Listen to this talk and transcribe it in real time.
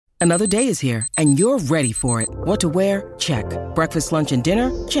Another day is here, and you're ready for it. What to wear? Check. Breakfast, lunch, and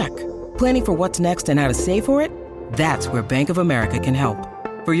dinner? Check. Planning for what's next and how to save for it? That's where Bank of America can help.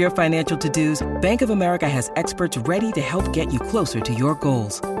 For your financial to-dos, Bank of America has experts ready to help get you closer to your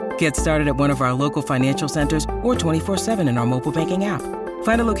goals. Get started at one of our local financial centers or 24/7 in our mobile banking app.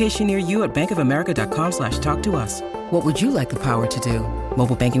 Find a location near you at bankofamerica.com/talktous. What would you like the power to do?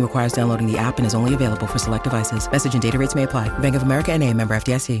 Mobile banking requires downloading the app and is only available for select devices. Message and data rates may apply. Bank of America N.A., member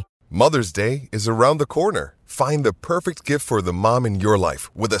FDIC. Mother's Day is around the corner. Find the perfect gift for the mom in your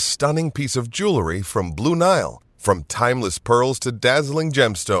life with a stunning piece of jewelry from Blue Nile. From timeless pearls to dazzling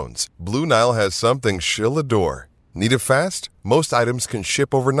gemstones, Blue Nile has something she'll adore. Need it fast? Most items can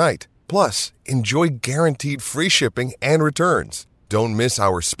ship overnight. Plus, enjoy guaranteed free shipping and returns. Don't miss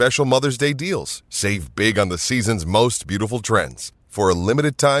our special Mother's Day deals. Save big on the season's most beautiful trends. For a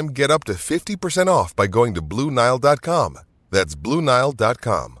limited time, get up to 50% off by going to BlueNile.com. That's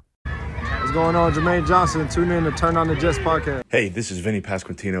BlueNile.com. What's going on, Jermaine Johnson? Tune in to Turn on the Jets podcast. Hey, this is Vinny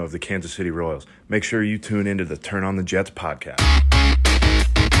Pasquantino of the Kansas City Royals. Make sure you tune into the Turn on the Jets podcast.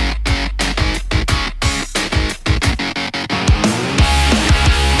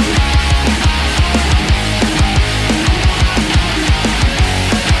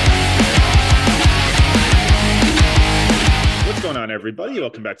 Everybody,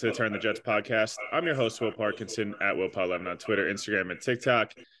 welcome back to the Turn the Jets podcast. I'm your host, Will Parkinson, at WillPaul11 on Twitter, Instagram, and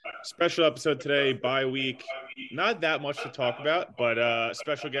TikTok. Special episode today, bye week. Not that much to talk about, but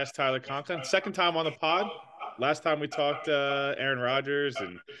special guest Tyler Conklin. Second time on the pod. Last time we talked Aaron Rodgers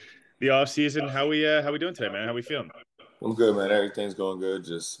and the offseason. How we doing today, man? How we feeling? I'm good, man. Everything's going good.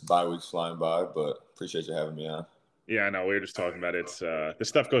 Just bye weeks flying by, but appreciate you having me on. Yeah, I know. We were just talking about it. This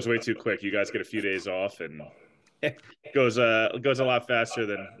stuff goes way too quick. You guys get a few days off and it goes a lot faster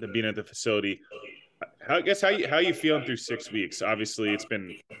than being at the facility. How you feeling through 6 weeks? Obviously, it's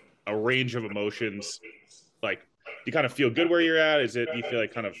been a range of emotions. Like, do you kind of feel good where you're at? Do you feel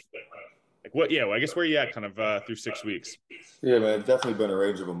like kind of like what? Yeah, well, I guess where are you at kind of through 6 weeks? Yeah, man, it's definitely been a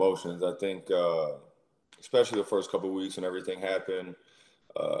range of emotions. I think, especially the first couple of weeks when everything happened.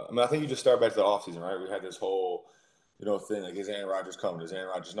 I think you just start back to the offseason, right? We had this whole thing like, is Aaron Rodgers coming? Is Aaron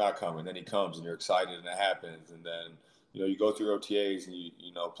Rodgers not coming? Then he comes and you're excited and it happens. And then, you go through OTAs and you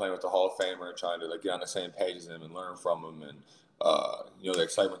playing with the Hall of Famer and trying to like get on the same page as him and learn from him. And, the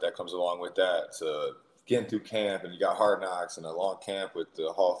excitement that comes along with that. So getting through camp and you got Hard Knocks and a long camp with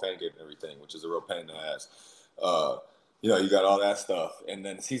the Hall of Fame game and everything, which is a real pain in the ass. You got all that stuff. And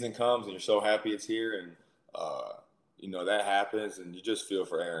then the season comes and you're so happy it's here. And, that happens and you just feel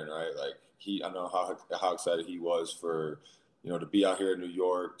for Aaron, right? Like, I know how excited he was for, to be out here in New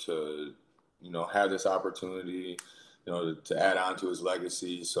York, to, have this opportunity, to add on to his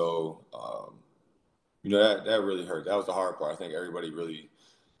legacy. So, that really hurt. That was the hard part. I think everybody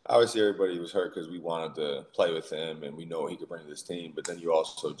was hurt because we wanted to play with him and we know what he could bring to this team. But then you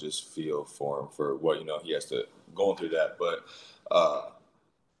also just feel for him for what, he has to go through that. But,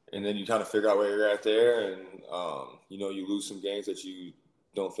 and then you kind of figure out where you're at there and, you lose some games that you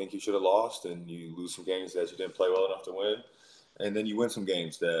don't think you should have lost, and you lose some games that you didn't play well enough to win, and then you win some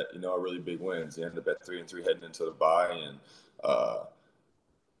games that are really big wins. You end up at 3-3 heading into the bye, and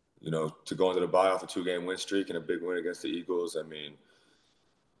to go into the bye off a 2-game win streak and a big win against the Eagles. I mean,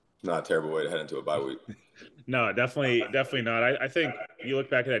 not a terrible way to head into a bye week. No, definitely not. I think you look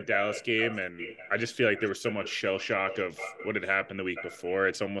back at that Dallas game, and I just feel like there was so much shell shock of what had happened the week before.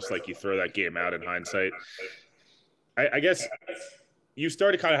 It's almost like you throw that game out in hindsight. I guess you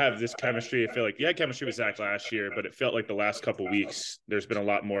started to kind of have this chemistry. I feel like you had chemistry with Zach last year, but it felt like the last couple of weeks there's been a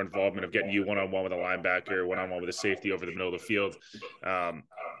lot more involvement of getting you one-on-one with a linebacker, one-on-one with a safety over the middle of the field.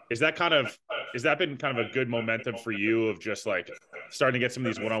 Has that been kind of a good momentum for you of just like starting to get some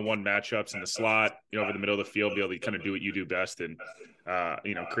of these one-on-one matchups in the slot, over the middle of the field, be able to kind of do what you do best and,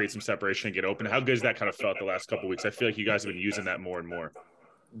 create some separation and get open? How good has that kind of felt the last couple of weeks? I feel like you guys have been using that more and more.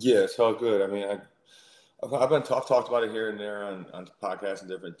 Yeah, it's all good. I mean, I've talked about it here and there on podcasts and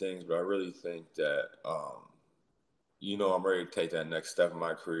different things, but I really think that, I'm ready to take that next step in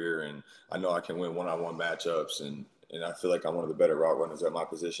my career, and I know I can win one-on-one matchups, and I feel like I'm one of the better route runners at my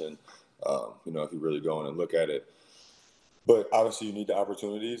position, if you really go in and look at it. But obviously you need the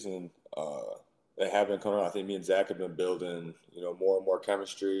opportunities, and they have been coming on. I think me and Zach have been building, more and more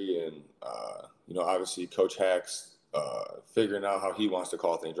chemistry, and, obviously Coach Hack's figuring out how he wants to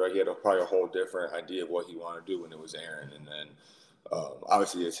call things, right? He had probably a whole different idea of what he wanted to do when it was Aaron. And then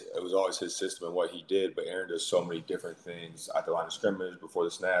obviously it was always his system and what he did, but Aaron does so many different things at the line of scrimmage before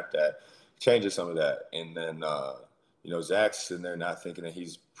the snap that changes some of that. And then, Zach's sitting there not thinking that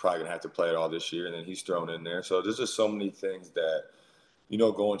he's probably going to have to play it all this year, and then he's thrown in there. So there's just so many things that,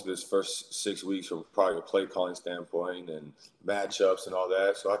 going to this first 6 weeks from probably a play calling standpoint and matchups and all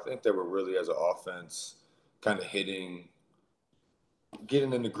that. So I think that we're really, as an offense, kind of getting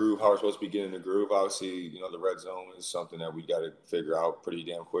in the groove, how we're supposed to be getting in the groove. Obviously, the red zone is something that we got to figure out pretty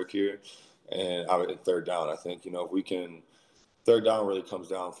damn quick here. And third down, I think, if we can, third down really comes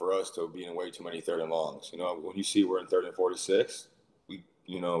down for us to being way too many third and longs. When you see we're in 3rd and 46, we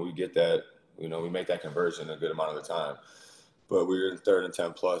get that, we make that conversion a good amount of the time. But we're in 3rd and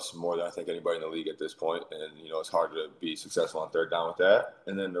 10 plus more than I think anybody in the league at this point. And, it's hard to be successful on third down with that.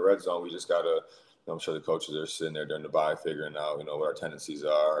 And then the red zone, we just got to, I'm sure the coaches are sitting there during the bye figuring out, what our tendencies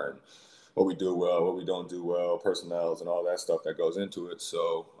are and what we do well, what we don't do well, personnels and all that stuff that goes into it.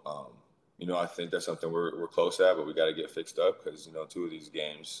 So, I think that's something we're close at, but we got to get fixed up because, 2 of these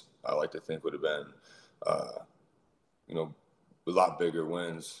games I like to think would have been, a lot bigger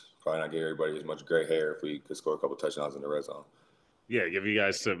wins. Probably not give everybody as much gray hair if we could score a couple touchdowns in the red zone. Yeah, give you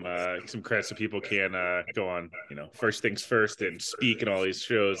guys some credit so people can go on, first things first and speak in all these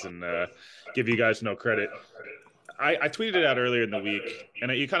shows and give you guys no credit. I tweeted it out earlier in the week,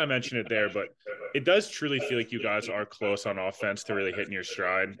 and you kind of mentioned it there, but it does truly feel like you guys are close on offense to really hitting your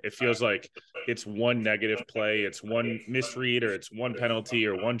stride. It feels like it's one negative play, it's one misread, or it's one penalty,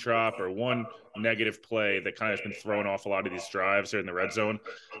 or one drop, or one negative play that kind of has been thrown off a lot of these drives or in the red zone.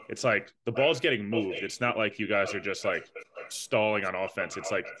 It's like the ball's getting moved. It's not like you guys are just like stalling on offense.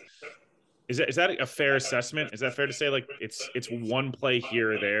 It's like, is that a fair assessment? Is that fair to say? Like it's one play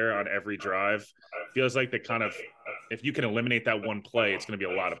here or there on every drive. Feels like the kind of, if you can eliminate that one play, it's going to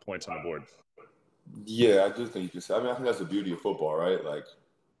be a lot of points on the board. Yeah, I do think you can say. I think that's the beauty of football, right? Like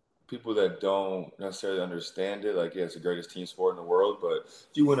people that don't necessarily understand it, like, yeah, it's the greatest team sport in the world, but if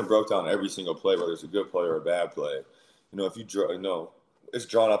you went and broke down every single play, whether it's a good play or a bad play, if you draw, it's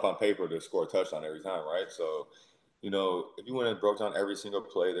drawn up on paper to score a touchdown every time, right? So, if you went and broke down every single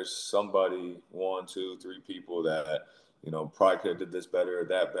play, there's somebody, 1, 2, 3 people that, probably could have did this better or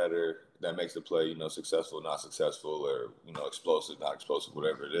that better, that makes the play, successful, not successful, or, explosive, not explosive,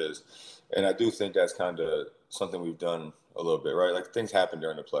 whatever it is. And I do think that's kind of something we've done a little bit, right? Like things happen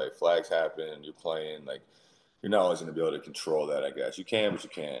during the play. Flags happen, you're playing, like you're not always going to be able to control that, I guess. You can, but you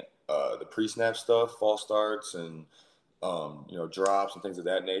can't. The pre-snap stuff, false starts and drops and things of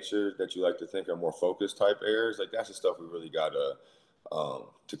that nature that you like to think are more focused type errors, like that's the stuff we really got to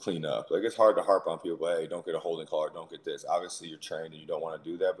clean up. Like it's hard to harp on people, hey, don't get a holding call or don't get this. Obviously you're trained and you don't want to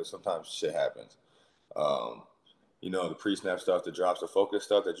do that, but sometimes shit happens. The pre-snap stuff, the drops, the focus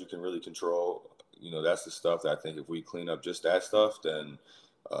stuff that you can really control, that's the stuff that I think if we clean up just that stuff, then,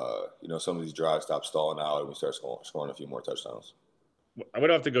 some of these drives stop stalling out and we start scoring a few more touchdowns. I would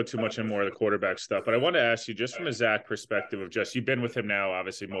have to go too much in more of the quarterback stuff, but I want to ask you just from a Zach perspective of just, you've been with him now,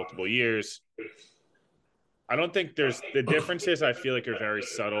 obviously multiple years. I don't think there's the differences I feel like are very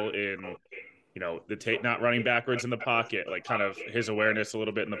subtle in, not running backwards in the pocket, like kind of his awareness a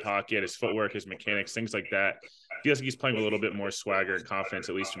little bit in the pocket, his footwork, his mechanics, things like that. Feels like he's playing with a little bit more swagger and confidence,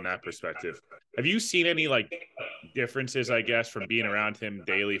 at least from that perspective. Have you seen any differences, I guess, from being around him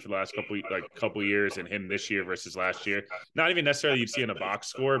daily for the last couple years and him this year versus last year? Not even necessarily you'd see in a box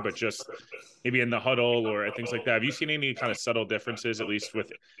score, but just maybe in the huddle or things like that. Have you seen any kind of subtle differences, at least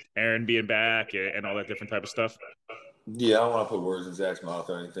with Aaron being back and all that different type of stuff? Yeah, I don't want to put words in Zach's mouth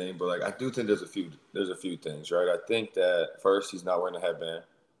or anything, but I do think there's a few things, right? I think that first he's not wearing a headband.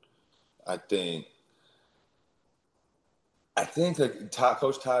 I think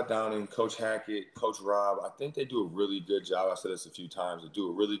Coach Todd Downing, Coach Hackett, Coach Rob, I think they do a really good job. I've said this a few times. They do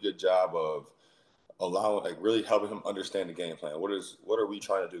a really good job of allowing, really helping him understand the game plan. What are we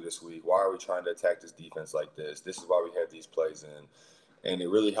trying to do this week? Why are we trying to attack this defense like this? This is why we have these plays in. And it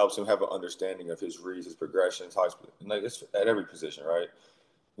really helps him have an understanding of his reads, his progressions, it's at every position, right?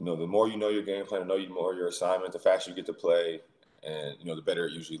 The more you know your game plan, the more your assignment, the faster you get to play, and the better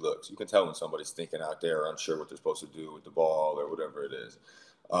it usually looks. You can tell when somebody's thinking out there or unsure what they're supposed to do with the ball or whatever it is.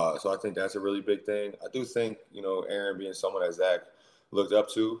 So I think that's a really big thing. I do think Aaron being someone that Zach looked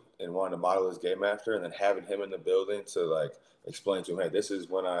up to and wanted to model his game after, and then having him in the building to explain to him, hey, this is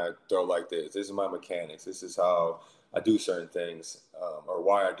when I throw like this. This is my mechanics. This is how I do certain things, or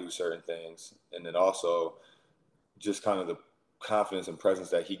why I do certain things, and then also just kind of the confidence and presence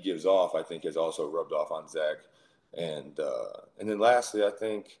that he gives off, I think, has also rubbed off on Zach. And then lastly, I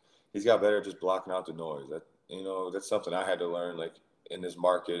think he's got better at just blocking out the noise. That's something I had to learn, in this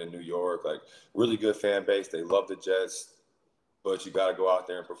market in New York, really good fan base. They love the Jets, but you got to go out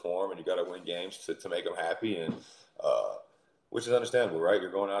there and perform, and you got to win games to make them happy. And which is understandable, right? You're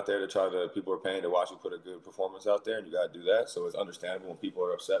going out there people are paying to watch you put a good performance out there, and you got to do that. So it's understandable when people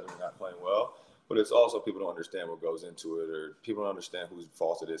are upset when you're not playing well. but it's also people don't understand what goes into it, or people don't understand whose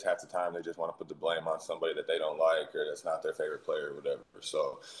fault it is. Half the time, they just want to put the blame on somebody that they don't like or that's not their favorite player or whatever.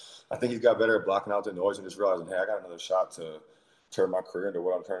 So I think he's got better at blocking out the noise and just realizing, hey, I got another shot to turn my career into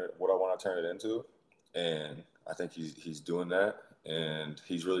what I want to turn it into, and I think he's doing that, and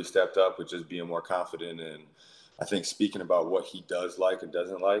he's really stepped up with just being more confident and I think speaking about what he does like and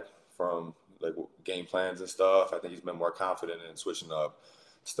doesn't like from like game plans and stuff. I think he's been more confident in switching up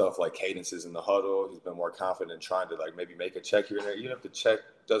stuff like cadences in the huddle. He's been more confident in trying to like maybe make a check here and there, even if the check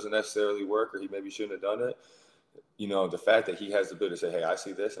doesn't necessarily work or he maybe shouldn't have done it. You know, the fact that he has the ability to say, "Hey, I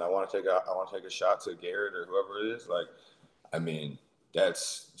see this, and I want to take a shot to Garrett or whoever it is." Like, I mean,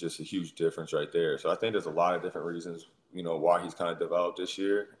 that's just a huge difference right there. So I think there's a lot of different reasons, you know, why he's kind of developed this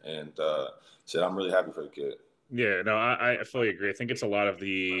year. And said, I'm really happy for the kid. Yeah, no, I fully agree. I think it's a lot of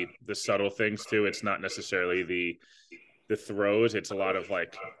the subtle things too. It's not necessarily the throws. It's a lot of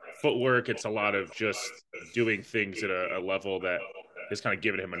like footwork. It's a lot of just doing things at a level that has kind of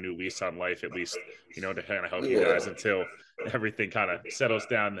given him a new lease on life, at least, you know, to kind of help you guys until everything kind of settles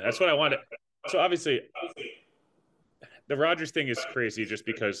down. That's what I wanted. So obviously the Rodgers thing is crazy just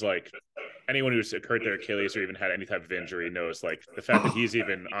because like anyone who's hurt their Achilles or even had any type of injury knows like the fact that he's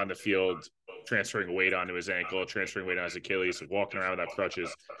even on the field transferring weight onto his ankle, transferring weight on his Achilles, walking around without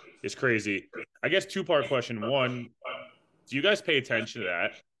crutches is crazy. I guess two-part question. One, do you guys pay attention to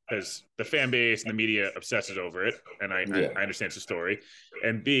that? Because the fan base and the media obsesses over it, and I understand it's a story.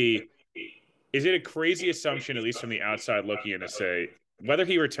 And B, is it a crazy assumption, at least from the outside looking in, to say whether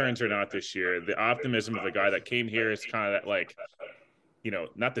he returns or not this year, the optimism of the guy that came here is kind of that like, you know,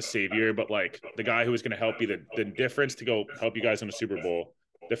 not the savior, but like the guy who was going to help be the difference to go help you guys in the Super Bowl.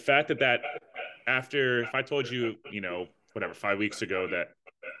 The fact that after, if I told you, you know, whatever, 5 weeks ago that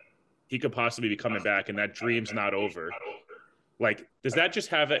he could possibly be coming back and that dream's not over, like, does that just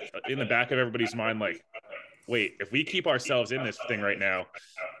have it in the back of everybody's mind? Like, wait, if we keep ourselves in this thing right now,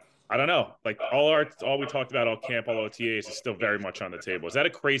 I don't know. Like all we talked about all camp, all OTAs is still very much on the table. Is that a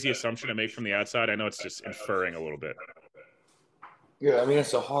crazy assumption to make from the outside? I know it's just inferring a little bit. Yeah, I mean,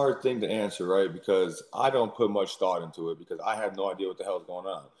 it's a hard thing to answer, right? Because I don't put much thought into it because I have no idea what the hell's going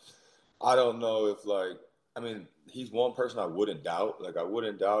on. I don't know if, like, I mean, he's one person I wouldn't doubt. Like, I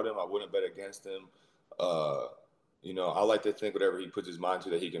wouldn't doubt him. I wouldn't bet against him. You know, I like to think whatever he puts his mind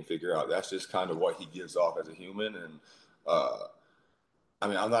to that he can figure out. That's just kind of what he gives off as a human. And uh, I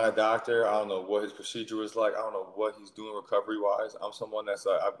mean, I'm not a doctor. I don't know what his procedure was like. I don't know what he's doing recovery wise. I'm someone that's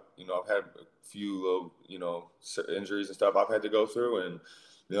I've had a few little, injuries and stuff I've had to go through, and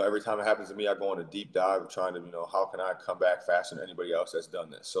every time it happens to me, I go on a deep dive trying to, how can I come back faster than anybody else that's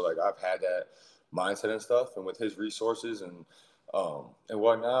done this. So like I've had that mindset and stuff, and with his resources and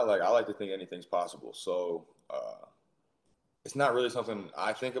whatnot, like I like to think anything's possible. So it's not really something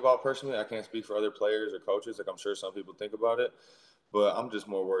I think about personally. I can't speak for other players or coaches. Like I'm sure some people think about it. But I'm just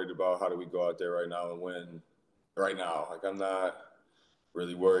more worried about how do we go out there right now and win right now. Like I'm not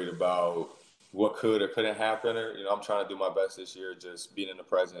really worried about what could or couldn't happen. Or I'm trying to do my best this year, just being in the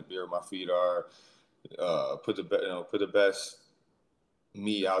present, be where my feet are, put the best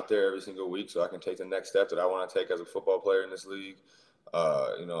me out there every single week, so I can take the next step that I want to take as a football player in this league.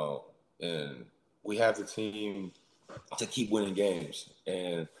 And we have the team to keep winning games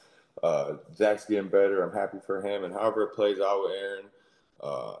and. Zach's getting better. I'm happy for him. And however it plays out with Aaron,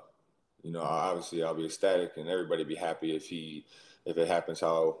 obviously I'll be ecstatic and everybody be happy if it happens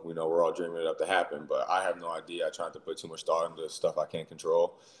how, we're all dreaming it up to happen. But I have no idea. I try not to put too much thought into stuff I can't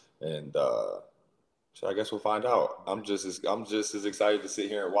control. And so I guess we'll find out. I'm just as excited to sit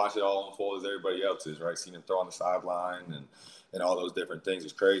here and watch it all unfold as everybody else is, right? Seeing him throw on the sideline and all those different things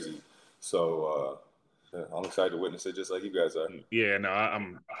is crazy. So, I'm excited to witness it just like you guys are. Yeah, no,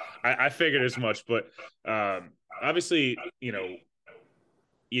 I figured as much, but obviously, you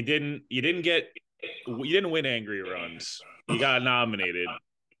didn't win angry runs. You got nominated.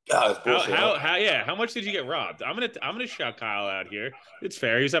 God, how much did you get robbed? I'm gonna shout Kyle out here. It's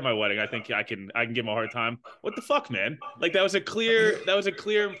fair. He's at my wedding. I think I can give him a hard time. What the fuck, man? Like that was a clear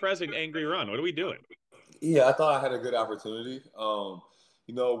and present angry run. What are we doing? Yeah, I thought I had a good opportunity.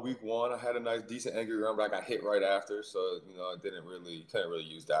 Week one, I had a decent angry run, but I got hit right after. So, I couldn't really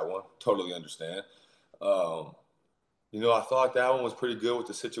use that one. Totally understand. I thought that one was pretty good with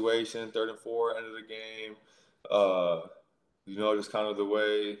the situation, 3rd and 4, end of the game. Just kind of the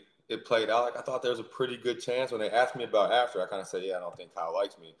way it played out. Like, I thought there was a pretty good chance when they asked me about after. I kind of said, yeah, I don't think Kyle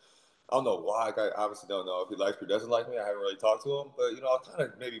likes me. I don't know why. I obviously don't know if he likes me or doesn't like me. I haven't really talked to him. But, I kind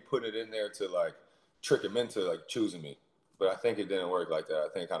of maybe put it in there to, like, trick him into, like, choosing me. But I think it didn't work like that. I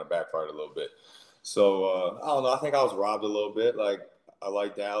think it kind of backfired a little bit. So, I don't know. I think I was robbed a little bit. Like, I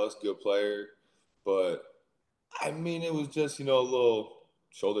like Dallas, good player. But I mean, it was just a little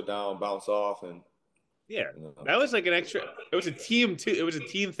shoulder down, bounce off, and Yeah, you know. that was like an extra. It was a team too. It was a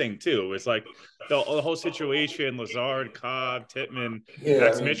team thing too. It was like the whole situation: Lazard, Cobb, Tittman, Yeah, I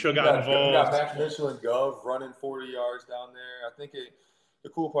Max mean, Mitchell you got got involved. Max Mitchell and Gov running 40 yards down there. I think the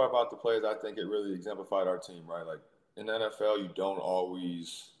cool part about the plays, I think it really exemplified our team, right? Like in the NFL, you don't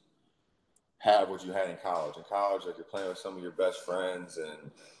always have what you had in college. In college, like you're playing with some of your best friends,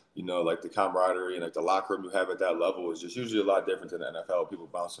 and like the camaraderie and like the locker room you have at that level is just usually a lot different than the NFL. People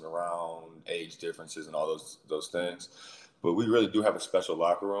bouncing around, age differences, and all those things. But we really do have a special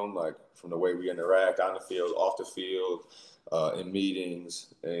locker room, like from the way we interact on the field, off the field, in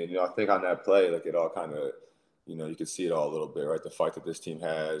meetings, and I think on that play, like it all kind of, you could see it all a little bit, right? The fight that this team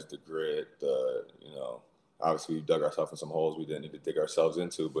has, the grit, obviously we dug ourselves in some holes we didn't need to dig ourselves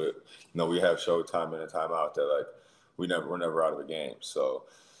into, but we have showed time in and time out that like we're never out of the game. So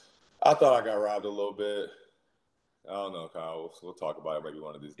I thought I got robbed a little bit. I don't know, Kyle. We'll talk about it maybe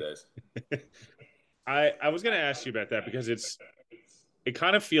one of these days. I was gonna ask you about that because it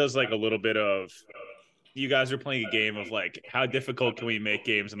kind of feels like a little bit of you guys are playing a game of like how difficult can we make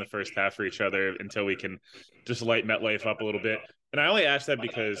games in the first half for each other until we can just light MetLife up a little bit. And I only ask that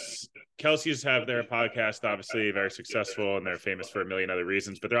because Kelsey's have their podcast, obviously very successful, and they're famous for a million other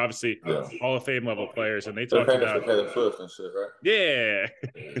reasons, but they're obviously Hall of Fame level players, and they They're talked famous for about Taylor Swift and shit, right? yeah.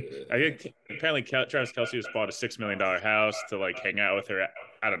 I think apparently Travis Kelsey just bought a $6 million house to like hang out with her.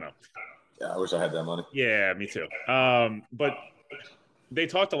 I don't know. Yeah, I wish I had that money. Yeah, me too. But they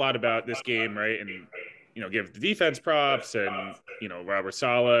talked a lot about this game, right? And give the defense props and Robert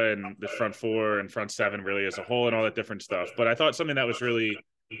Saleh and the front four and front seven really as a whole and all that different stuff. But I thought something that was really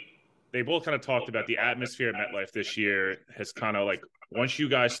they both kind of talked about the atmosphere at MetLife this year has kind of like once you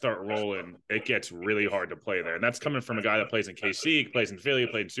guys start rolling, it gets really hard to play there. And that's coming from a guy that plays in KC, plays in Philly,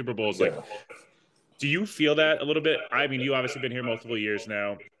 played in Super Bowls. Yeah. Like, do you feel that a little bit? I mean, you obviously been here multiple years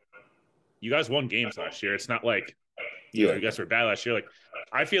now. You guys won games last year. It's not like you guys were bad last year. Like,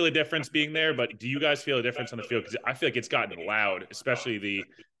 I feel a difference being there, but do you guys feel a difference on the field? Because I feel like it's gotten loud, especially the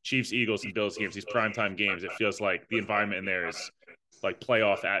Chiefs, Eagles, and Bills games, these primetime games. It feels like the environment in there is like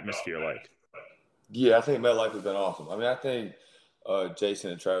playoff atmosphere. Like, Yeah, I think MetLife has been awesome. I mean, I think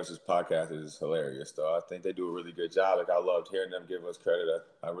Jason and Travis's podcast is hilarious, though. I think they do a really good job. Like, I loved hearing them give us credit.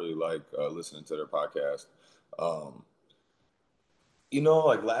 I really like listening to their podcast. Um,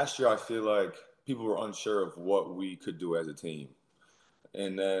 like last year, I feel like people were unsure of what we could do as a team.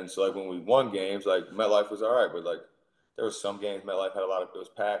 And then, so like when we won games, like MetLife was all right, but like there was some games MetLife had it was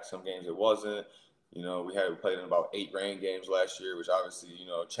packed. Some games it wasn't. We played in about 8 rain games last year, which obviously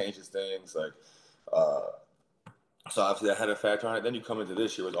changes things. Like, so obviously that had a factor on it. Then you come into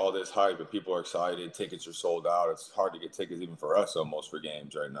this year with all this hype, and people are excited. Tickets are sold out. It's hard to get tickets even for us almost for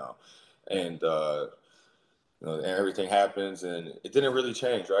games right now, and and everything happens, and it didn't really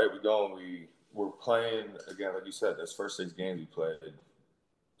change. Right? We're playing again, like you said. Those first 6 games we played.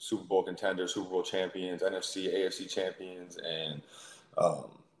 Super Bowl contenders, Super Bowl champions, NFC, AFC champions, and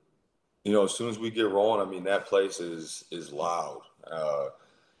as soon as we get rolling, I mean that place is loud,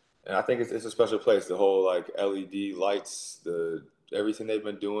 and I think it's a special place. The whole like LED lights, everything they've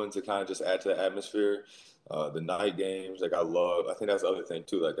been doing to kind of just add to the atmosphere. The night games, like I think that's the other thing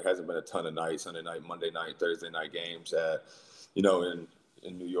too. Like there hasn't been a ton of Sunday night, Monday night, Thursday night games at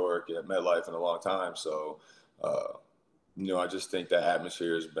in New York at MetLife in a long time. So. I just think that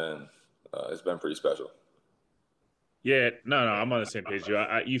atmosphere it's been pretty special. yeah, no, I'm on the same page.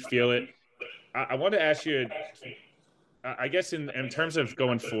 You feel it. I want to ask you, I guess in terms of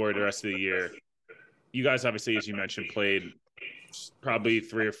going forward the rest of the year, you guys obviously, as you mentioned, played probably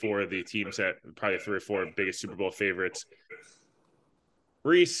 3 or 4 of the teams that probably 3 or 4 biggest Super Bowl favorites.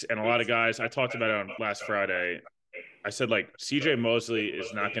 Reese and a lot of guys, I talked about it on last Friday. I said like CJ Mosley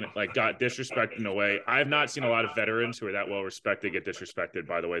is not going to like got disrespected in a way. I have not seen a lot of veterans who are that well respected get disrespected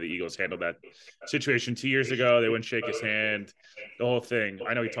by the way the Eagles handled that situation 2 years ago. They wouldn't shake his hand, the whole thing.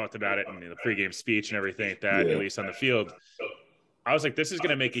 I know he talked about it in the pregame speech and everything like that, at least on the field. I was like, this is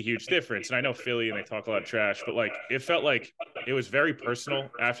going to make a huge difference. And I know Philly and they talk a lot of trash, but like it felt like it was very personal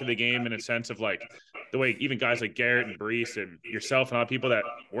after the game in a sense of like the way even guys like Garrett and Brees and yourself and other people that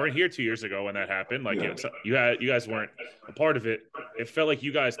weren't here 2 years ago when that happened, like you guys weren't a part of it. It felt like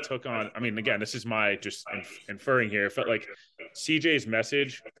you guys took on. I mean, again, this is my just inferring here. It felt like CJ's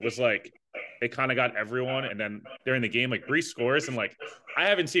message was like it kind of got everyone. And then during the game, like Brees scores and like I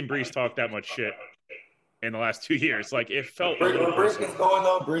haven't seen Brees talk that much shit in the last 2 years. Like it felt When Brees gets going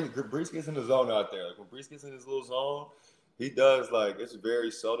though, Brees gets in the zone out there. Like when Brees gets in his little zone, he does like it's very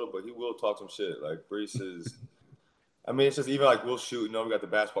subtle, but he will talk some shit. Like Brees is I mean, it's just even like we'll shoot. We got the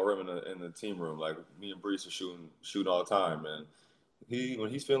basketball rim in the team room. Like me and Brees are shooting all the time, and when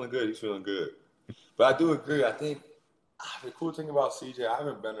he's feeling good, he's feeling good. But I do agree. I think the cool thing about CJ, I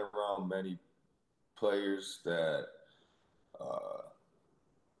haven't been around many players that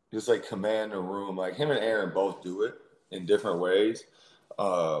just like command the room. Like him and Aaron both do it in different ways.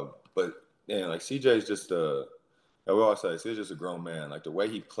 But yeah, like CJ's just we always say CJ's just a grown man. Like the way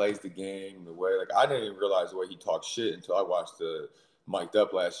he plays the game, the way like I didn't even realize the way he talked shit until I watched the mic'd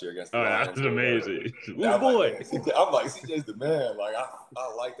up last year against the Oh, that Lions. was amazing. Oh I'm boy. like, I'm like, CJ's the man. Like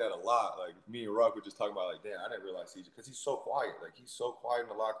I like that a lot. Like me and Rock were just talking about like, damn, I didn't realize CJ because he's so quiet. Like he's so quiet in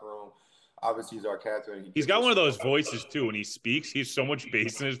the locker room. Obviously, he's our captain. He's got one of those voices too. When he speaks, he's so much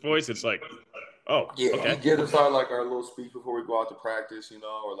bass in his voice. It's like, oh, yeah, okay. he gives us our little speech before we go out to practice,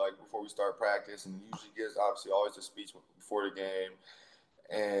 or like before we start practice, and usually gives obviously always a speech before the game.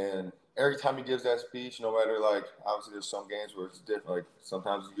 And every time he gives that speech, no matter like obviously there's some games where it's different. Like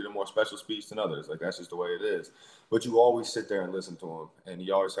sometimes you get a more special speech than others. Like that's just the way it is. But you always sit there and listen to him, and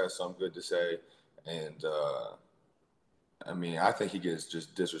he always has something good to say. And I mean, I think he gets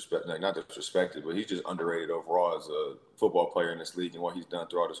just not disrespected, but he's just underrated overall as a football player in this league and what he's done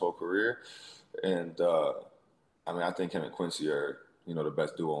throughout his whole career. And I mean, I think him and Quincy are, the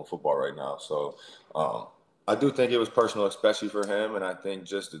best duo in football right now. So I do think it was personal, especially for him. And I think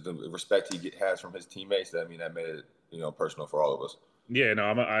just the respect he has from his teammates, that made it, personal for all of us. Yeah, no,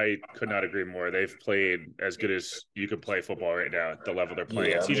 I could not agree more. They've played as good as you could play football right now at the level they're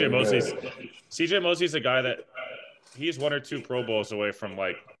playing. Yeah, CJ Mosley's a guy that he's 1 or 2 Pro Bowls away from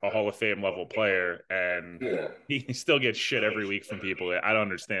like a Hall of Fame level player, and he still gets shit every week from people. I don't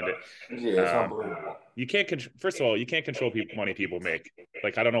understand it. Yeah, it's unbelievable. You can't first of all, you can't control money people make.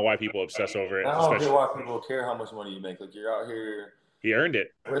 Like I don't know why people obsess over it. I don't get why people care how much money you make. Like you're out here. He earned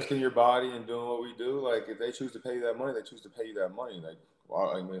it. Risking your body and doing what we do. Like if they choose to pay you that money, they choose to pay you that money. Like,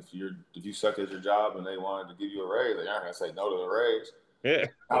 well, I mean, if you suck at your job and they wanted to give you a raise, like, you're not gonna say no to the raise. Yeah.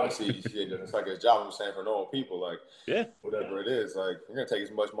 Obviously, he doesn't suck at his job. I'm saying for normal people, like, yeah, whatever it is, like you're gonna take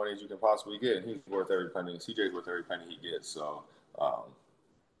as much money as you can possibly get, and he's worth every penny. CJ's worth every penny he gets. So,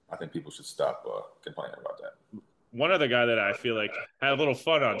 I think people should stop complaining about that. One other guy that I feel like had a little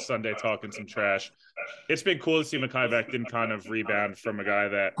fun on Sunday talking some trash. It's been cool to see Mekhi Becton kind of rebound from a guy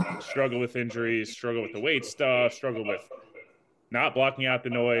that struggled with injuries, struggled with the weight stuff, struggled with not blocking out the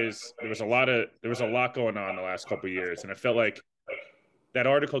noise. There was a lot going on the last couple of years, and I felt like that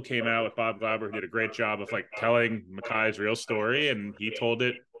article came out with Bob Glauber, who did a great job of like telling Mekhi's real story, and he told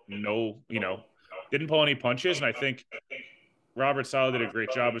it didn't pull any punches. And I think Robert Saleh did a great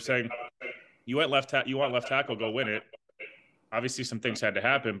job of saying, you want left tackle, go win it. Obviously some things had to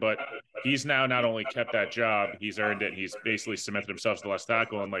happen, but he's now not only kept that job, he's earned it, and he's basically cemented himself as the left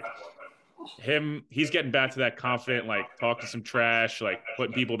tackle. And like he's getting back to that confident, like talking some trash, like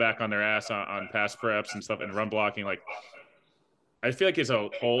putting people back on their ass on pass preps and stuff and run blocking. Like I feel like as a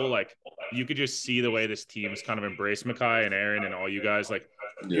whole, like you could just see the way this team has kind of embraced Mekhi and Aaron and all you guys. Like,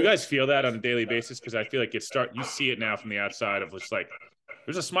 you guys feel that on a daily basis? Because I feel like you see it now from the outside of just like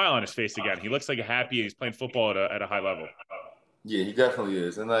there's a smile on his face again. He looks like happy and he's playing football at a high level. Yeah, he definitely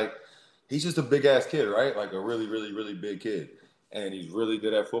is, and like he's just a big ass kid, right? Like a really, really, really big kid, and he's really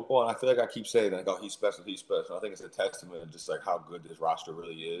good at football. And I feel like I keep saying like, oh, he's special, he's special. I think it's a testament of just like how good this roster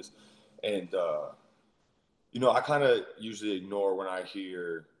really is, and. I kind of usually ignore when I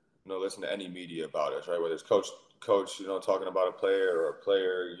hear, listen to any media about us, right? Whether it's coach, talking about a player or a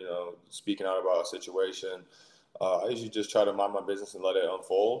player, speaking out about a situation. I usually just try to mind my business and let it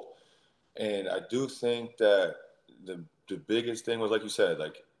unfold. And I do think that the biggest thing was, like you said,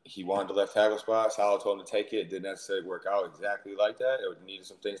 like he wanted the left tackle spot. Saleh told him to take it. It didn't necessarily work out exactly like that. It needed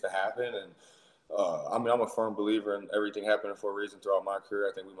some things to happen. And I'm a firm believer in everything happening for a reason throughout my career.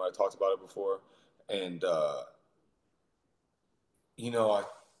 I think we might have talked about it before. And, I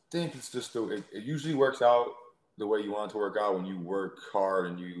think it's just it usually works out the way you want it to work out when you work hard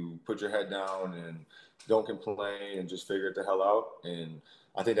and you put your head down and don't complain and just figure it the hell out. And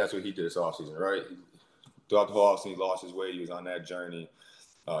I think that's what he did this offseason, right? Throughout the whole offseason, he lost his way. He was on that journey.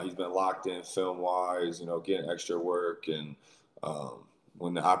 He's been locked in film-wise, getting extra work. And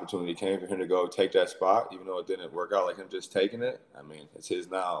when the opportunity came for him to go take that spot, even though it didn't work out like him just taking it, I mean, it's his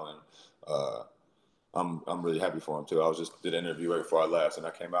now. And I'm really happy for him too. I was just did an interview right before I left, and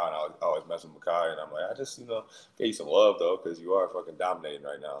I came out and I was messing with Mekhi, and I'm like, I just get you some love though, because you are fucking dominating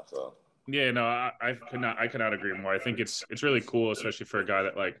right now. So yeah, no, I could not agree more. I think it's really cool, especially for a guy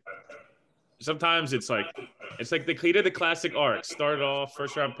that like sometimes it's like he did the classic arc. Started off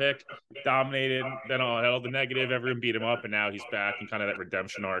first round pick, dominated, then all the negative, everyone beat him up, and now he's back in kind of that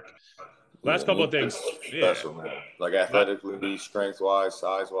redemption arc. Last couple of things. Yeah. Special, man. Like athletically, strength wise,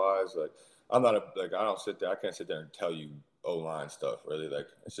 size wise. Like I'm not I don't sit there. I can't sit there and tell you O-line stuff. Really, like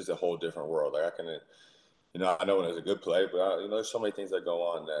it's just a whole different world. Like I can, I know when there's a good play, but there's so many things that go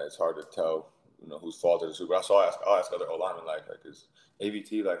on that it's hard to tell. Whose fault it is. But I'll ask other O-linemen like is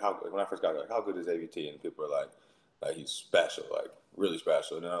AVT like how when I first got like how good is AVT, and people are like he's special, like really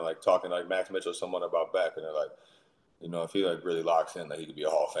special. And then I'm like talking like Max Mitchell, someone about back, and they're like. If he like really locks in, like he could be a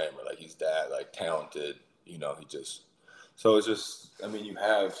Hall of Famer, like he's that like talented, he just. So it's just, you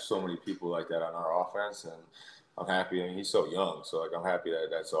have so many people like that on our offense, and I'm happy. He's so young, so like I'm happy that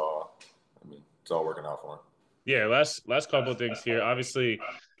that's all. It's all working out for him. Yeah, last couple of things here. Obviously,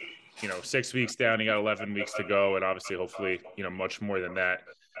 6 weeks down, you got 11 weeks to go, and obviously, hopefully, much more than that.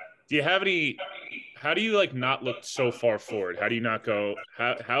 Do you have any? How do you like not look so far forward? How do you not go?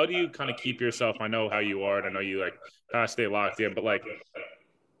 How do you kind of keep yourself? I know how you are, and I know you like kind of stay locked in, but like,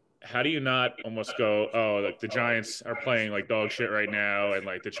 how do you not almost go? Oh, like the Giants are playing like dog shit right now, and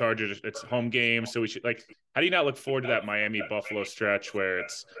like the Chargers, it's home game, so we should like. How do you not look forward to that Miami Buffalo stretch where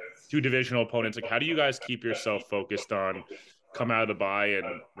it's two divisional opponents? Like, how do you guys keep yourself focused on come out of the bye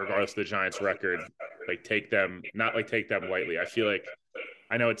and regardless of the Giants' record, like take them lightly? I feel like.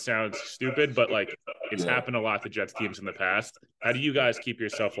 I know it sounds stupid, but like it's happened a lot to Jets teams in the past. How do you guys keep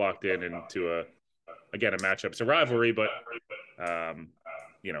yourself locked into a matchup? It's a rivalry, but the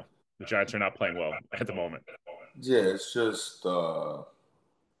Giants are not playing well at the moment. Yeah, it's just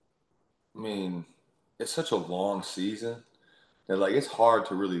it's such a long season that like it's hard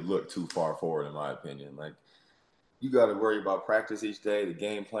to really look too far forward, in my opinion. Like you got to worry about practice each day, the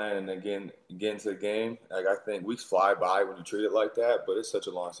game plan, and again, get into the game. Like I think weeks fly by when you treat it like that, but it's such a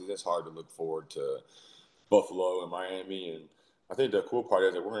long season. It's hard to look forward to Buffalo and Miami. And I think the cool part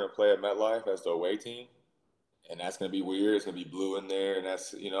is that we're going to play at MetLife as the away team, and that's going to be weird. It's going to be blue in there, and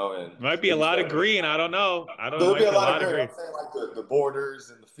that's and might be a lot of green. I don't know. There'll be a lot of green. I'm saying like the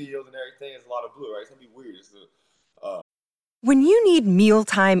borders and the field and everything is a lot of blue, right? It's going to be weird. When you need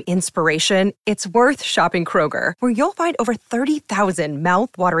mealtime inspiration, it's worth shopping Kroger, where you'll find over 30,000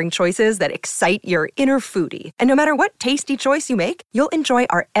 mouth-watering choices that excite your inner foodie. And no matter what tasty choice you make, you'll enjoy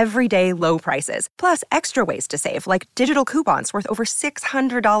our everyday low prices, plus extra ways to save, like digital coupons worth over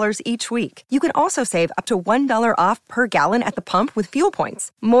 $600 each week. You can also save up to $1 off per gallon at the pump with fuel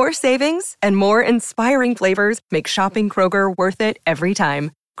points. More savings and more inspiring flavors make shopping Kroger worth it every time.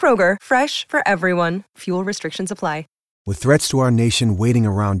 Kroger, fresh for everyone. Fuel restrictions apply. With threats to our nation waiting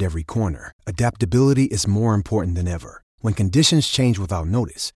around every corner, adaptability is more important than ever. When conditions change without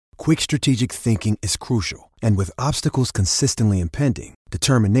notice, quick strategic thinking is crucial. And with obstacles consistently impending,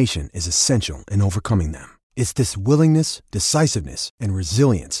 determination is essential in overcoming them. It's this willingness, decisiveness, and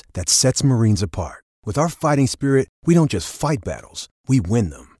resilience that sets Marines apart. With our fighting spirit, we don't just fight battles, we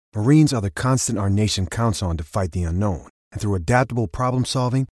win them. Marines are the constant our nation counts on to fight the unknown. And through adaptable problem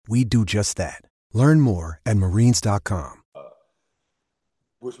solving, we do just that. Learn more at marines.com.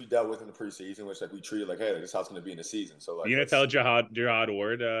 Which we dealt with in the preseason, which like we treated like, hey, this is how it's going to be in the season. So like, you gonna tell Jihad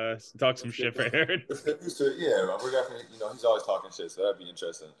Ward talk some shit for Aaron? Yeah, we're definitely he's always talking shit, so that'd be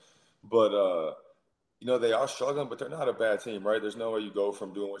interesting. But they are struggling, but they're not a bad team, right? There's no way you go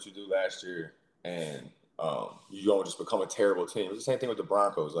from doing what you do last year and you don't just become a terrible team. It's the same thing with the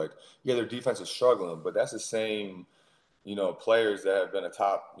Broncos. Like, yeah, their defense is struggling, but that's the same. Players that have been a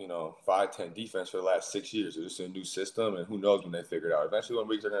top, 5-10 defense for the last 6 years. It's just a new system, and who knows when they figure it out. Eventually, one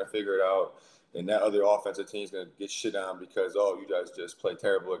week they're going to figure it out, and that other offensive team's going to get shit on because, you guys just play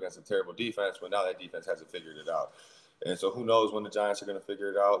terrible against a terrible defense, but now that defense hasn't figured it out. And so who knows when the Giants are going to figure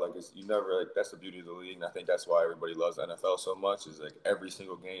it out. Like, that's the beauty of the league, and I think that's why everybody loves the NFL so much is, like, every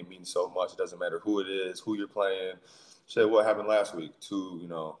single game means so much. It doesn't matter who it is, who you're playing. Shit, what happened last week? Two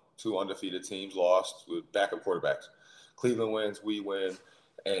undefeated teams lost with backup quarterbacks. Cleveland wins, we win,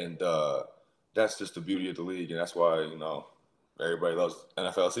 and that's just the beauty of the league, and that's why everybody loves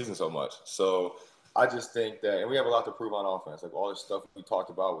NFL season so much. So I just think that, and we have a lot to prove on offense, like all this stuff we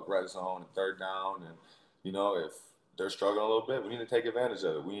talked about with red zone and third down, and if they're struggling a little bit, we need to take advantage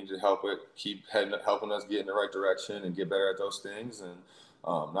of it. We need to help it, keep helping us get in the right direction and get better at those things, and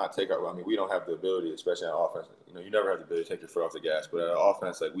not take our. We don't have the ability, especially on offense. You never have the ability to take your foot off the gas. But at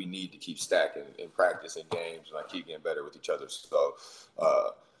offense, like we need to keep stacking in practice and games, and keep getting better with each other. So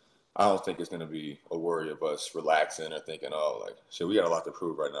I don't think it's going to be a worry of us relaxing or thinking, shit, we got a lot to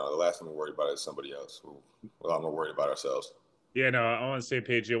prove right now. The last thing we're worried about is somebody else. We're a lot more worried about ourselves. Yeah, no, I want to say,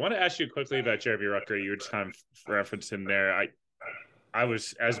 Paige, I want to ask you quickly about Jeremy Rucker. You were just kind of referencing him there. I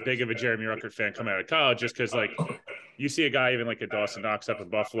was as big of a Jeremy Rucker fan coming out of college just because, like, you see a guy even like a Dawson Knox up in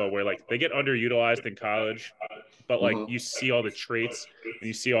Buffalo where, like, they get underutilized in college, but, like, you see all the traits and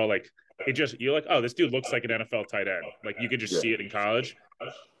you see all, like, you're like, oh, this dude looks like an NFL tight end. Like you could just see it in college.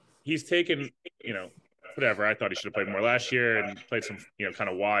 He's taken, whatever. I thought he should have played more last year and played some, kind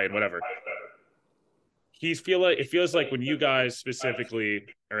of wide and whatever. It feels like when you guys specifically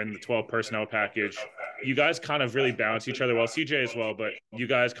are in the 12 personnel package, you guys kind of really balance each other well. CJ as well, but you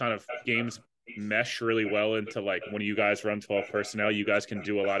guys kind of games mesh really well into like when you guys run 12 personnel, you guys can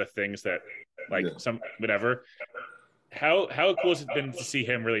do a lot of things that some whatever. How cool has it been to see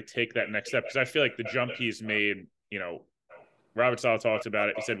him really take that next step? Because I feel like the jump he's made, Robert Sala talked about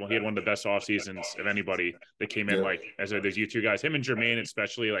it. He said, well, he had one of the best off seasons of anybody that came in, like, as there's you two guys. Him and Jermaine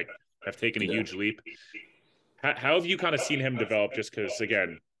especially, like, have taken a huge leap. How have you kind of seen him develop? Just because,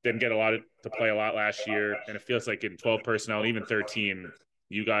 again, didn't get to play a lot last year, and it feels like in 12 personnel, and even 13,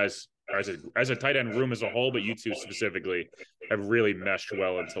 you guys, as a tight end room as a whole, but you two specifically, have really meshed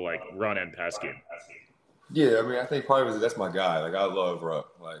well into, like, run and pass game. Yeah, I mean, I think part of it is that's my guy. Like, I love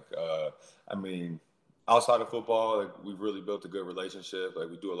Ruck. Like, I mean, outside of football, like, we've really built a good relationship. Like,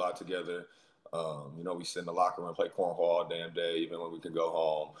 we do a lot together. We sit in the locker room and play cornhole all damn day, even when we can go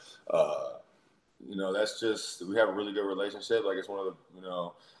home. That's just, we have a really good relationship. Like, it's one of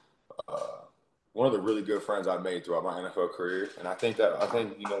the really good friends I've made throughout my NFL career. And I think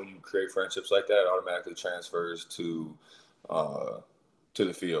when you create friendships like that, it automatically transfers to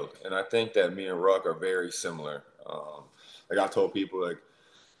the field. And I think that me and Ruck are very similar. Like I told people, like,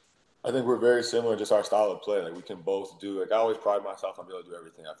 I think we're very similar in just our style of play. Like, we can both do, like, I always pride myself on being able to do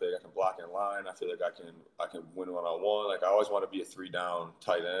everything. I feel like I can block in line. I feel like I can win one-on-one. Like, I always want to be a 3-down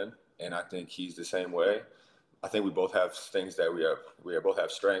tight end. And I think he's the same way. I think we both have things that we both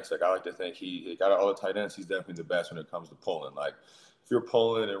have strengths. Like, I like to think he got all the tight ends. He's definitely the best when it comes to pulling. Like, if you're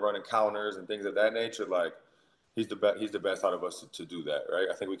pulling and running counters and things of that nature, like, he's the best. He's the best out of us to do that, right?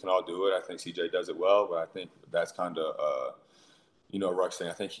 I think we can all do it. I think CJ does it well, but I think that's kind of Ruck's thing.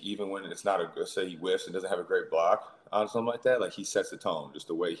 I think even when it's not say he whiffs and doesn't have a great block on something like that, like, he sets the tone, just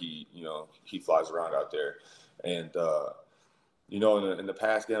the way he flies around out there. And in the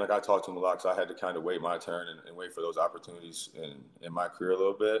past game, like, I talked to him a lot because I had to kind of wait my turn and wait for those opportunities in my career a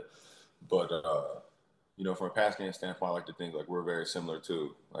little bit. But from a pass game standpoint, I like to think like we're very similar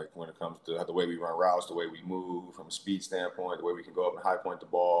too. Like, when it comes to the way we run routes, the way we move from a speed standpoint, the way we can go up and high point the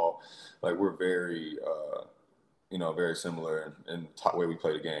ball, like, we're very very similar in the way we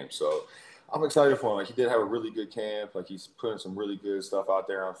play the game. So I'm excited for him. Like, he did have a really good camp. Like, he's putting some really good stuff out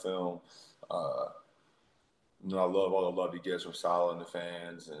there on film. I love all the love he gets from Salah and the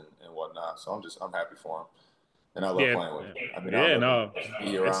fans and whatnot. So I'm happy for him. And I love playing with him. I mean, I'll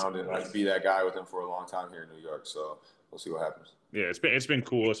be around and like be that guy with him for a long time here in New York. So we'll see what happens. Yeah, it's been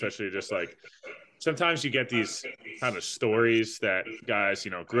cool, especially just like sometimes you get these kind of stories that guys,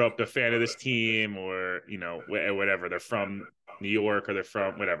 grew up a fan of this team or, whatever. They're from New York or they're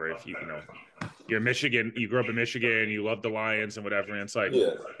from whatever. If you're Michigan, you grew up in Michigan, you love the Lions and whatever. And it's like,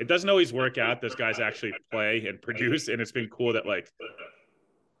 it doesn't always work out. Those guys actually play and produce. And it's been cool that, like,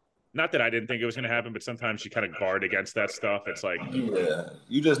 not that I didn't think it was going to happen, but sometimes you kind of guard against that stuff. It's like,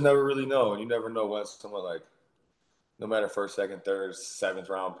 you just never really know. And you never know when someone, like, no matter first, second, third, seventh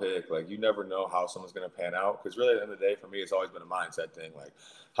round pick, like, you never know how someone's going to pan out. Because really, at the end of the day, for me, it's always been a mindset thing. Like,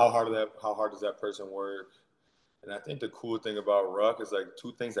 how hard does that person work? And I think the cool thing about Ruck is, like,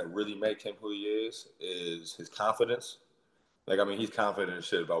 two things that really make him who he is his confidence. Like, I mean, he's confident as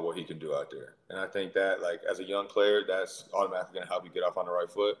shit about what he can do out there. And I think that, like, as a young player, that's automatically going to help you get off on the right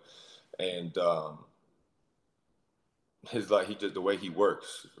foot. And the way he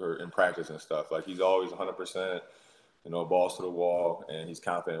works in practice and stuff, like, he's always 100%, balls to the wall, and he's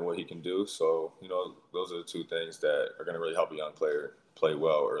confident in what he can do. So, those are the two things that are going to really help a young player play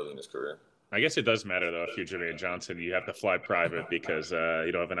well early in his career. I guess it does matter, though, if you're Jermaine Johnson. You have to fly private because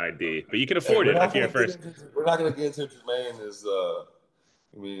you don't have an ID. But you can afford it if you're first. We're not going to get into Jermaine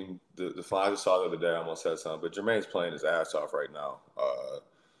the fly I just saw the other day, I almost said something, but Jermaine's playing his ass off right now.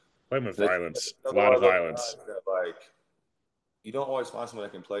 Playing with violence. A lot of violence. Like, you don't always find someone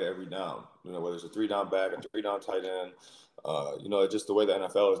that can play every down. Whether it's a 3-down back, a 3-down tight end. Just the way the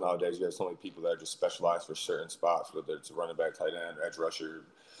NFL is nowadays, you have so many people that are just specialized for certain spots, whether it's a running back, tight end, edge rusher,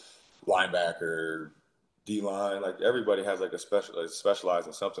 linebacker, D-line. Like, everybody has like specialized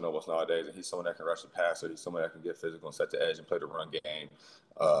in something almost nowadays, and he's someone that can rush the passer. He's someone that can get physical and set the edge and play the run game.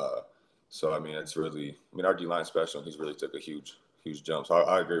 So I mean, it's really, our D-line special, he's really took a huge jump. So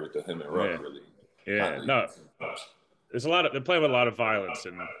I agree with him and Ruck really. Yeah, no, there's they're playing with a lot of violence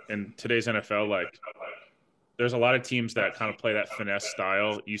in today's NFL. Like, there's a lot of teams that kind of play that finesse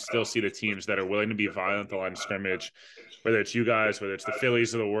style. You still see the teams that are willing to be violent at the line of scrimmage, whether it's you guys, whether it's the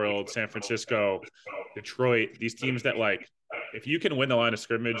Phillies of the world, San Francisco, Detroit, these teams that, like, if you can win the line of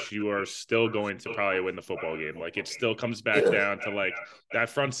scrimmage, you are still going to probably win the football game. Like it still comes back down to like that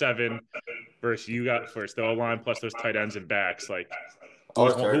front seven versus you got first the O-line plus those tight ends and backs. Like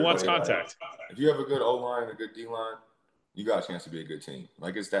who wants contact? If you have a good O-line and a good D-line, you got a chance to be a good team.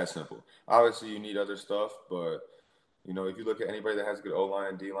 Like it's that simple. Obviously, you need other stuff, but you know, if you look at anybody that has a good O-line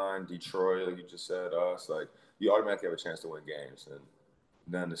and D-line, Detroit, like you just said, us, like you automatically have a chance to win games. And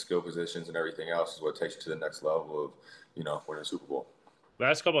then the skill positions and everything else is what takes you to the next level of, you know, winning a Super Bowl.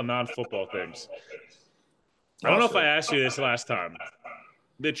 Last couple of non-football things. I don't know if I asked you this last time.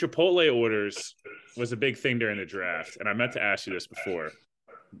 The Chipotle orders was a big thing during the draft, and I meant to ask you this before.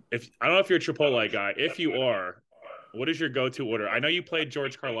 I don't know if you're a Chipotle guy. If you are, what is your go-to order? I know you played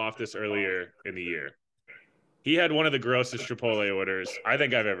George Karlaftis earlier in the year. He had one of the grossest Chipotle orders I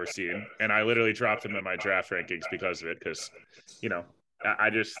think I've ever seen, and I literally dropped him in my draft rankings because of it. Because, you know, I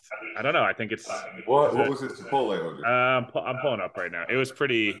don't know. I think it's what was his Chipotle order? I'm pulling up right now. It was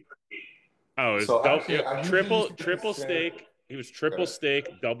pretty. Oh, it was triple steak. He was triple steak,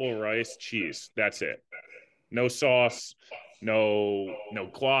 double rice, cheese. That's it. No sauce, no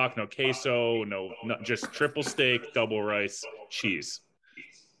guac, no queso, no just triple steak, double rice, cheese.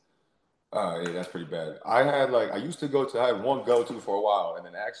 Yeah, that's pretty bad. I had one go-to for a while, and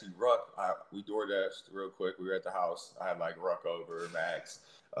then actually Ruck, we DoorDashed real quick. We were at the house. I had like Ruck over, Max,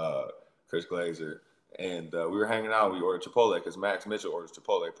 Chris Glazer, and we were hanging out. We ordered Chipotle because Max Mitchell orders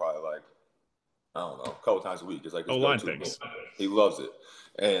Chipotle probably like, I don't know, a couple times a week. It's like his go-to things. He loves it.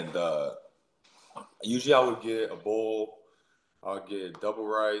 And usually I would get a bowl. I'll get double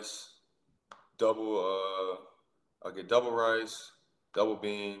rice, double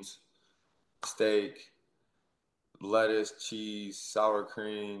beans, steak, lettuce, cheese, sour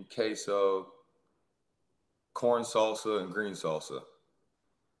cream, queso, corn salsa, and green salsa.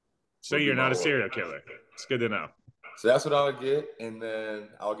 So you're not a serial killer. It's good to know. So that's what I would get, and then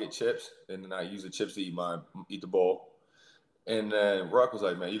I'll get chips, and then I use the chips to eat the bowl. And then Ruck was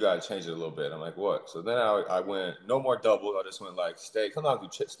like, "Man, you gotta change it a little bit." I'm like, "What?" So then I went no more doubles. I just went like steak. Sometimes I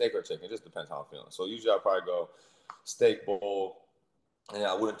do steak or chicken. It just depends how I'm feeling. So usually I probably go steak bowl, and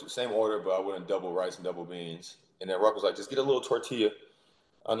I wouldn't do the same order, but I wouldn't double rice and double beans. And then Ruck was like, "Just get a little tortilla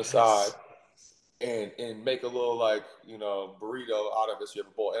on the side." And make a little like, you know, burrito out of it. So you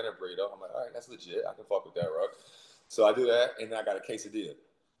have a bowl and a burrito. I'm like, all right, that's legit. I can fuck with that, Ruck. So I do that, and then I got a quesadilla.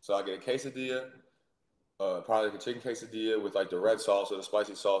 So I get a quesadilla, probably like a chicken quesadilla with like the red salsa, the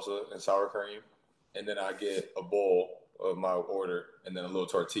spicy salsa, and sour cream. And then I get a bowl of my order, and then a little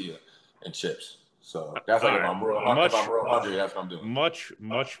tortilla and chips. So that's like if I'm real hungry, that's what I'm doing.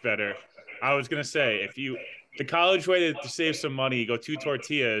 Much better. I was gonna say the college way to save some money, you go 2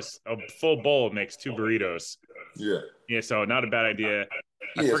 tortillas, a full bowl makes 2 burritos. Yeah. So not a bad idea.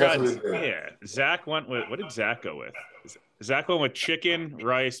 I forgot. Yeah. Zach went with, what did Zach go with? Zach went with chicken,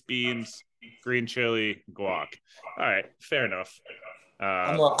 rice, beans, green chili, guac. All right. Fair enough. The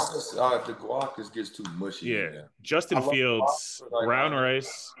guac just gets too mushy. Yeah. Justin Fields, brown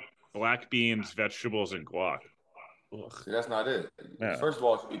rice, black beans, vegetables, and guac. See, that's not it. Yeah. First of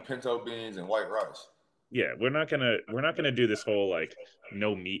all, it should be pinto beans and white rice. Yeah, we're not gonna do this whole like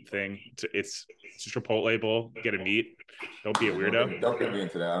no meat thing. It's a Chipotle bowl. Get a meat. Don't be a weirdo. Don't get me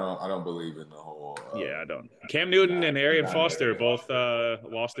into that. I don't believe in the whole. I don't. Cam Newton and Arian Foster both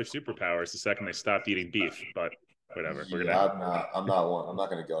lost their superpowers the second they stopped eating beef. But whatever. I'm not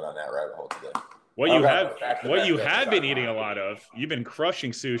gonna go down that rabbit hole today. What you have been eating a lot of. You've been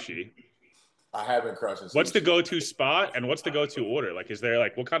crushing sushi. I have been crushing sushi. What's the go-to spot and what's the go-to order? Like, is there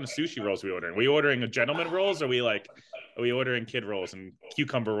like what kind of sushi rolls are we ordering? Are we ordering a gentleman rolls? Or are we ordering kid rolls and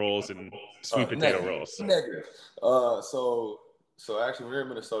cucumber rolls and sweet potato rolls? Negative. So actually, when we were in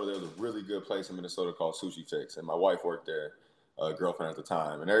Minnesota, there was a really good place in Minnesota called Sushi Fix, and my wife worked there, girlfriend at the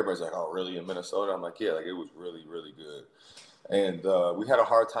time, and everybody's like, "Oh, really? In Minnesota?" I'm like, "Yeah, like it was really, really good." And we had a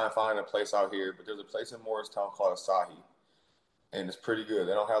hard time finding a place out here, but there's a place in Morristown called Asahi. And it's pretty good.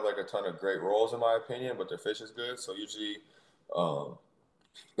 They don't have like a ton of great rolls in my opinion, but their fish is good. So usually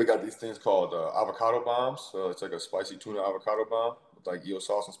they got these things called avocado bombs. So it's like a spicy tuna avocado bomb with like eel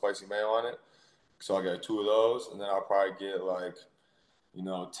sauce and spicy mayo on it. So I got 2 of those. And then I'll probably get like,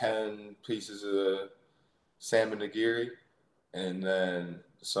 10 pieces of salmon nigiri and then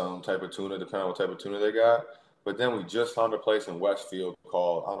some type of tuna, depending on what type of tuna they got. But then we just found a place in Westfield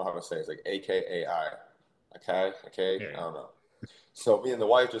called, I don't know how to say it. It's like AKAI. Okay? Yeah. I don't know. So me and the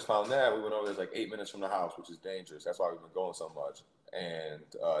wife just found that. We went over there like 8 minutes from the house, which is dangerous. That's why we've been going so much. And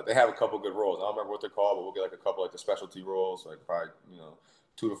they have a couple good rolls. I don't remember what they're called, but we'll get like a couple like the specialty rolls, like probably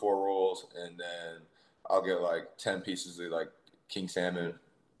 2 to 4 rolls, and then I'll get like 10 pieces of like king salmon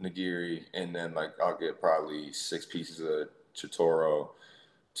nigiri, and then like I'll get probably 6 pieces of Chitoro,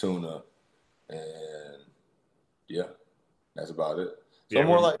 Tuna, and yeah, that's about it. So Yeah,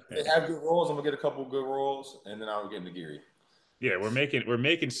 more like they have good rolls. I'm gonna get a couple good rolls, and then I'll get into Geary. Yeah, we're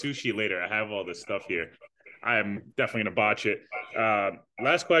making sushi later. I have all this stuff here. I am definitely gonna botch it.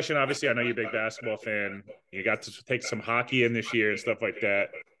 Last question. Obviously, I know you're a big basketball fan. You got to take some hockey in this year and stuff like that.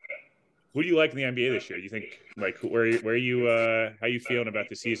 Who do you like in the NBA this year? Do you think like where you how you feeling about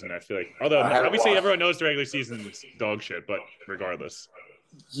the season? I feel like although obviously everyone knows the regular season's dog shit, but regardless.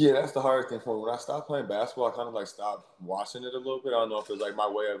 Yeah, that's the hardest thing for me. When I stopped playing basketball, I kind of like stopped watching it a little bit. I don't know if it was like my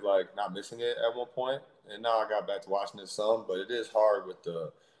way of like not missing it at one point, and now I got back to watching it some. But it is hard with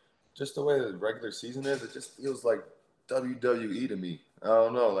just the way the regular season is. It just feels like WWE to me. I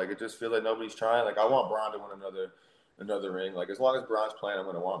don't know. Like it just feels like nobody's trying. Like I want Braun to win another ring. Like as long as Braun's playing, I'm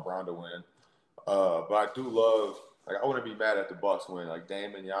gonna want Braun to win. But I do love. Like I wouldn't be mad at the Bucks win. Like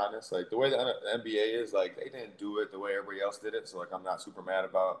Dame and Giannis. Like the way the NBA is, like they didn't do it the way everybody else did it. So like I'm not super mad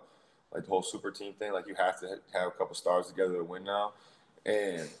about like the whole super team thing. Like you have to have a couple stars together to win now.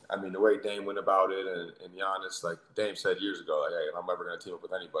 And I mean the way Dame went about it and Giannis, like Dame said years ago, like hey, if I'm ever gonna team up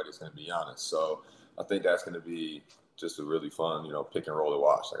with anybody, it's gonna be Giannis. So I think that's gonna be just a really fun, pick and roll to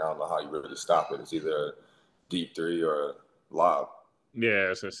watch. Like I don't know how you really stop it. It's either a deep three or a lob. Yeah, I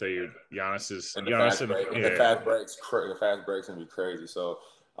was gonna say Giannis is And the fast breaks gonna be crazy. So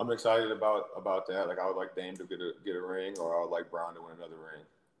I'm excited about that. Like I would like Dame to get a ring, or I would like Braun to win another ring.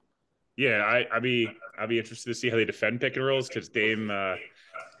 Yeah, I'd be interested to see how they defend pick and rolls because Dame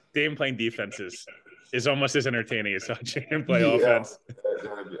playing defenses is almost as entertaining as watching him play offense.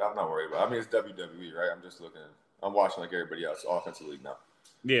 I'm not worried about it. I mean, it's WWE, right? I'm watching like everybody else, offensive league now.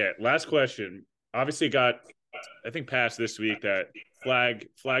 Yeah, last question. Obviously got, I think, passed this week that flag's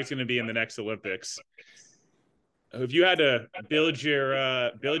going to be in the next Olympics. If you had to build your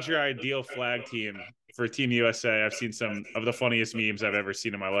ideal flag team for Team USA, I've seen some of the funniest memes I've ever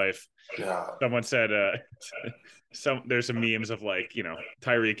seen in my life. God. Someone said there's some memes of like,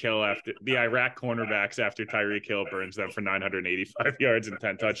 Tyreek Hill after the Iraq cornerbacks after Tyreek Hill burns them for 985 yards and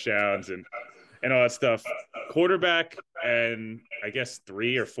 10 touchdowns and all that stuff. Quarterback and I guess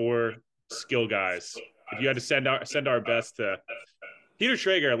 3 or 4 skill guys. If you had to send our best to Peter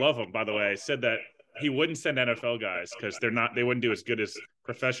Schrager, I love him, by the way, said that he wouldn't send NFL guys because they wouldn't do as good as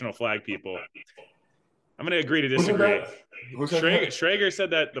professional flag people. I'm going to agree to disagree. Schrager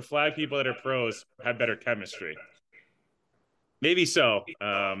said that the flag people that are pros have better chemistry. Maybe so.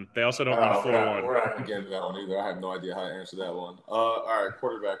 They also don't run 4-1. We're not going to get into that one either. I have no idea how to answer that one. All right,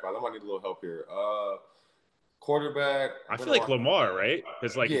 quarterback. I might need a little help here. Quarterback. I feel like Lamar, right?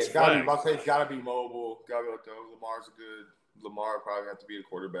 Because it's flag. It's got to be mobile. Got to be like Lamar's a good. Lamar probably have to be the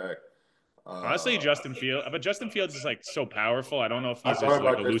quarterback. Honestly, Justin Fields. But Justin Fields is like so powerful. I don't know if he's as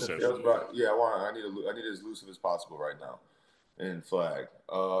like elusive. Fields, I need it as elusive as possible right now. In flag.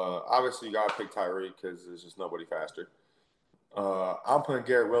 Obviously, you got to pick Tyreek because there's just nobody faster. I'm putting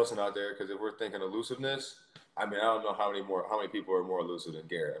Garrett Wilson out there because if we're thinking elusiveness, I mean, I don't know how many people are more elusive than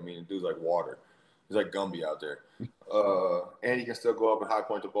Garrett. I mean, the dude's like water. He's like Gumby out there. And he can still go up and high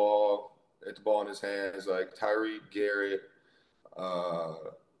point the ball, hit the ball in his hands. Like Tyreek, Garrett.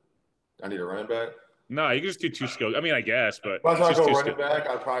 I need a running back. No, you can just do 2 skills. I mean, I guess, but if I was go running back,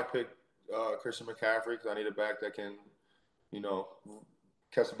 I'd probably pick Christian McCaffrey because I need a back that can,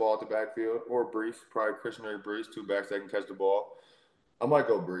 catch the ball at the backfield, or Brees. Probably Christian or Brees, 2 backs that can catch the ball. I might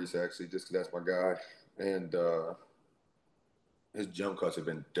go Brees actually, just because that's my guy. And his jump cuts have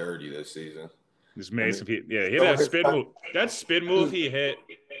been dirty this season. He's made some. He hit that spin move. That spin move he hit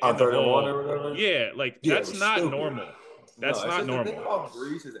on 31 or whatever. Yeah, that's not stupid. Normal. That's not normal. The thing about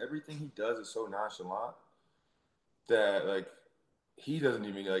Brees is everything he does is so nonchalant that he doesn't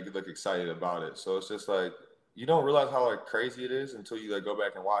even look excited about it. So it's just like you don't realize how crazy it is until you go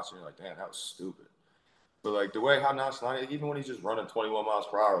back and watch it and you're like, damn, that was stupid. But the way how nonchalant, even when he's just running 21 miles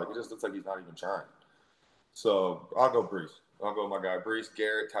per hour, it just looks like he's not even trying. So I'll go Brees. I'll go with my guy Brees,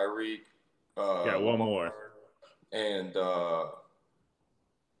 Garrett, Tyreek. One more. And I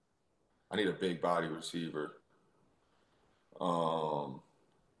need a big body receiver. I'm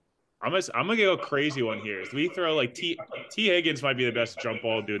gonna go crazy one here. We throw T Higgins might be the best jump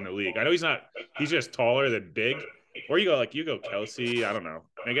ball dude in the league. I know he's not. He's just taller than big. Or you go Kelsey. I don't know.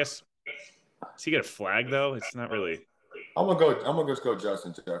 I guess. Does he get a flag though? It's not really. I'm gonna just go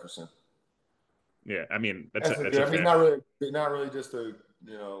Justin Jefferson. Yeah, I mean that's a he's not really just a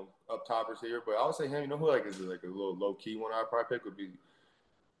up top receiver, but I would say him. You know who is a little low key one I'd probably pick would be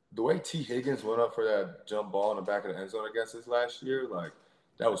the way T Higgins went up for that jump ball in the back of the end zone against us last year.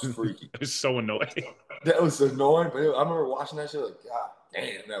 That was freaky. It was so annoying. That was annoying, but I remember watching that shit like, God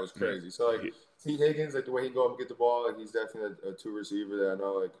damn, that was crazy. Yeah. So, like, T. Higgins, like, the way he go up and get the ball, like, he's definitely a two receiver that I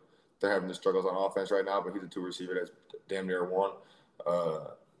know, like, they're having the struggles on offense right now, but he's a two receiver that's damn near one.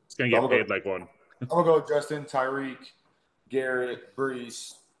 It's going to get paid like one. I'm going to go Justin, Tyreek, Garrett,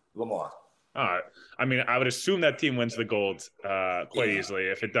 Brees, Lamar. All right. I mean, I would assume that team wins the gold quite easily.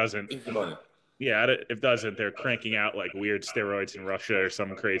 If it doesn't, money. Yeah, if it doesn't, they're cranking out like weird steroids in Russia or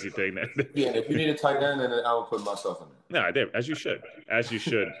some crazy thing. Yeah, if you need a tight end, then I will put myself in there. No, I did, as you should.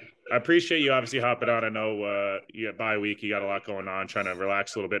 I appreciate you obviously hopping on. I know you got bye week, you got a lot going on, trying to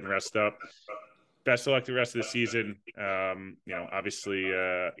relax a little bit and rest up. Best of luck the rest of the season. Obviously,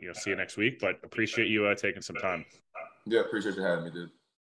 see you next week, but appreciate you taking some time. Yeah, appreciate you having me, dude.